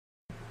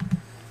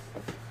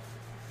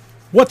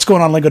What's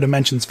going on, LEGO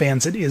Dimensions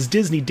fans? It is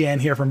Disney Dan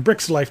here from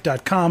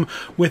BricksLife.com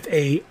with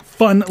a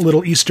fun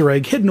little Easter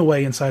egg hidden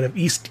away inside of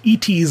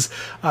E.T.'s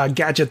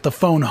gadget, the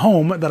phone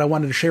home, that I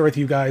wanted to share with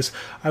you guys.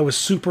 I was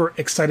super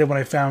excited when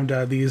I found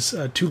these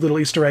two little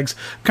Easter eggs.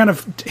 Kind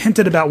of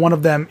hinted about one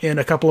of them in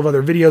a couple of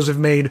other videos I've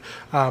made,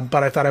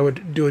 but I thought I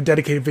would do a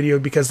dedicated video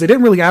because they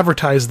didn't really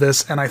advertise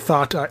this, and I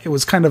thought it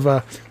was kind of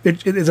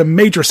it is a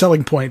major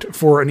selling point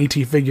for an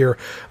E.T. figure,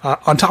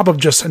 on top of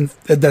just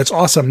that it's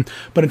awesome,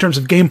 but in terms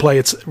of gameplay,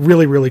 it's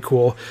really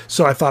cool.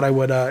 So I thought I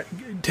would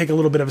take a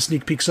little bit of a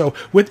sneak peek. So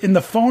in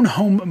the phone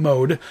home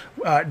mode,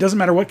 it doesn't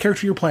matter what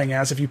character you're playing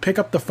as. If you pick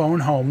up the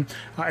phone home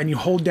and you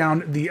hold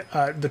down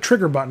the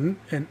trigger button,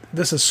 and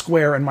this is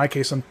square in my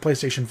case on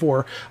PlayStation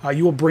 4,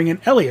 you will bring in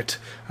Elliot.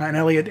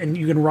 And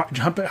you can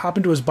hop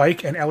into his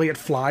bike, and Elliot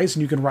flies,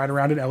 and you can ride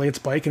around in Elliot's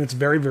bike, and it's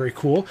very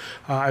cool.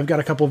 I've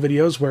got a couple of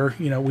videos where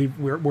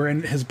we're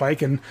in his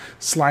bike and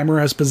Slimer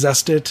has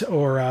possessed it,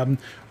 or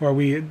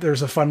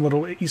there's a fun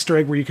little Easter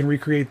egg where you can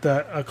recreate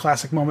a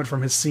classic moment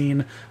from his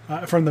scene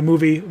from the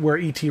movie where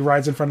E.T.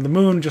 rides in front of the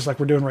moon, just like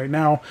we're doing right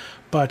now,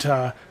 but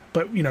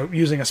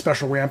using a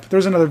special ramp.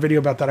 There's another video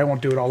about that. I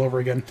won't do it all over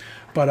again.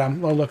 But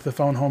oh look, the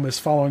phone home is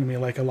following me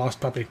like a lost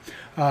puppy.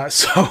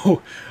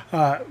 So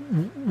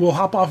we'll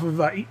hop off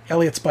of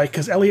Elliot's bike,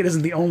 because Elliot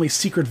isn't the only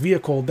secret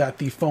vehicle that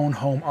the phone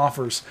home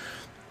offers.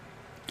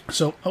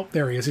 So, oh,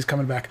 there he is. He's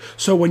coming back.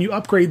 So when you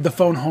upgrade the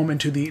phone home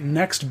into the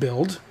next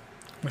build,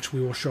 which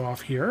we will show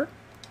off here,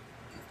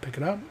 pick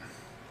it up.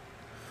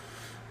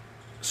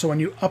 So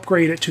when you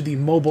upgrade it to the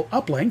mobile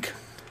uplink,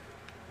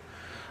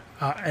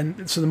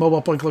 and so the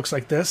mobile uplink looks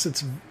like this.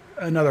 It's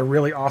another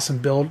really awesome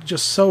build,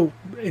 just so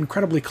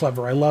incredibly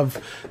clever. I love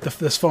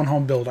this phone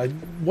home build. I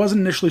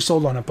wasn't initially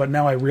sold on it, but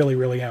now I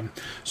really am.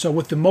 So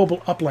with the mobile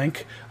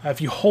uplink,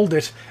 if you hold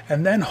it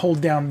and then hold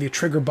down the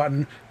trigger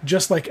button,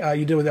 just like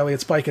you did with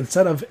Elliot's bike,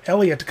 instead of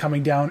Elliot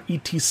coming down,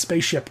 E.T.'s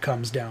spaceship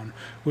comes down,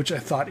 which I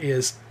thought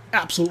is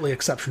absolutely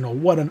exceptional.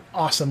 What an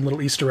awesome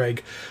little Easter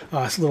egg,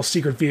 little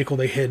secret vehicle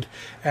they hid,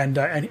 and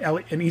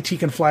E.T.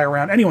 can fly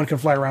around. Anyone can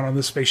fly around on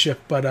this spaceship,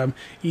 but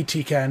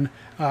E.T. can,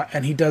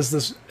 and he has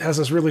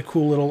this really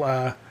cool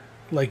little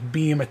like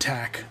beam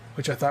attack,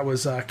 which I thought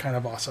was kind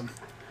of awesome.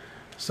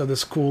 So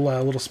this cool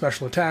little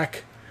special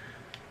attack,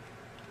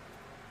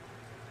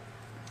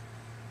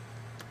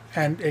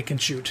 and it can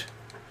shoot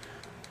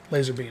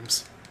laser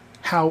beams.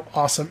 How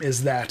awesome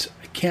is that?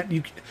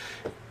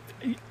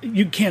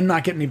 You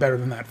cannot get any better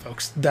than that,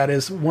 folks. That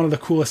is one of the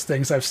coolest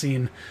things I've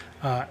seen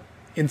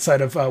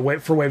inside of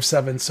for Wave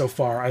 7 so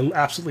far. I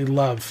absolutely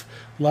love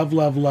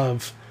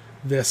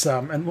this,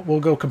 and we'll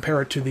go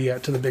compare it to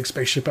the big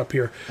spaceship up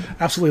here.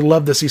 Absolutely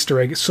love this Easter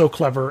egg. It's so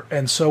clever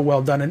and so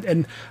well done,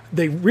 and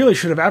they really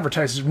should have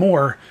advertised it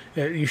more.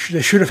 They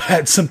should have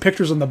had some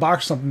pictures on the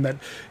box, something that,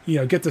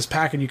 get this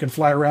pack and you can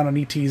fly around on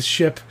E.T.'s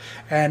ship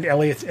and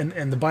Elliot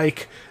and the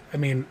bike. I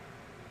mean,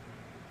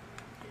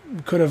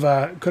 could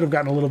have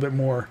gotten a little bit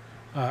more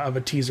of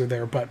a teaser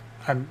there, but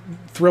I'm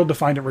thrilled to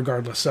find it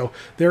regardless. So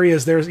there he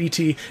is. There's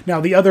E.T.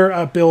 Now the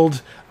other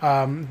build,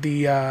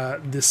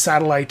 the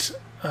satellite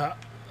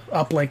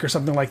uplink or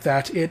something like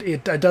that,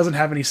 it doesn't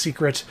have any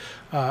secret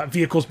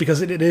vehicles,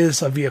 because it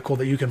is a vehicle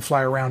that you can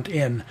fly around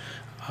in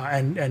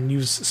and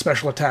use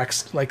special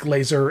attacks like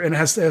laser, and it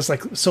has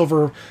like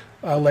silver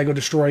Lego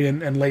Destroy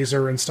and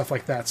laser and stuff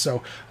like that.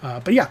 So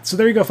but yeah, so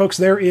there you go, folks.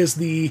 There is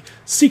the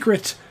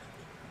secret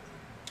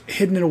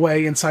hidden it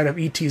away inside of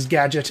E.T.'s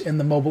gadget in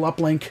the mobile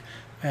uplink.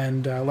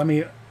 And let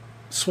me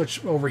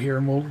switch over here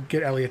and we'll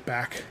get Elliot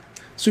back.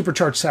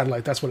 Supercharged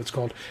satellite, that's what it's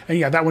called. And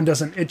yeah, that one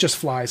doesn't, it just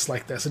flies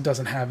like this. It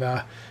doesn't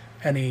have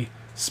any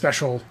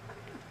special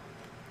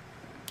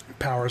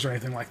powers or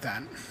anything like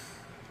that. It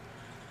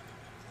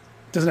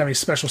doesn't have any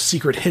special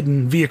secret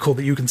hidden vehicle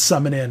that you can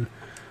summon in.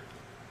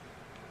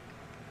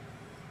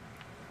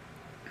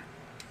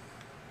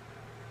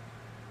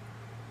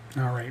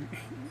 All right,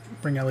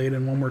 bring Elliot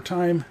in one more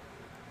time.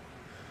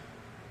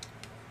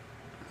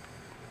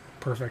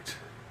 Perfect.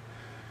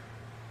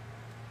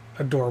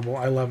 Adorable.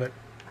 I love it.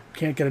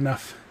 Can't get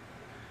enough.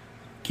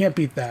 Can't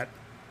beat that.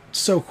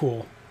 So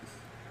cool.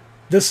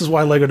 This is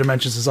why LEGO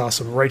Dimensions is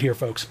awesome, right here,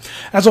 folks.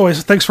 As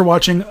always, thanks for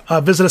watching.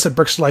 Visit us at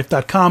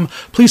brickslife.com.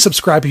 Please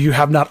subscribe if you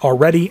have not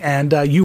already, and you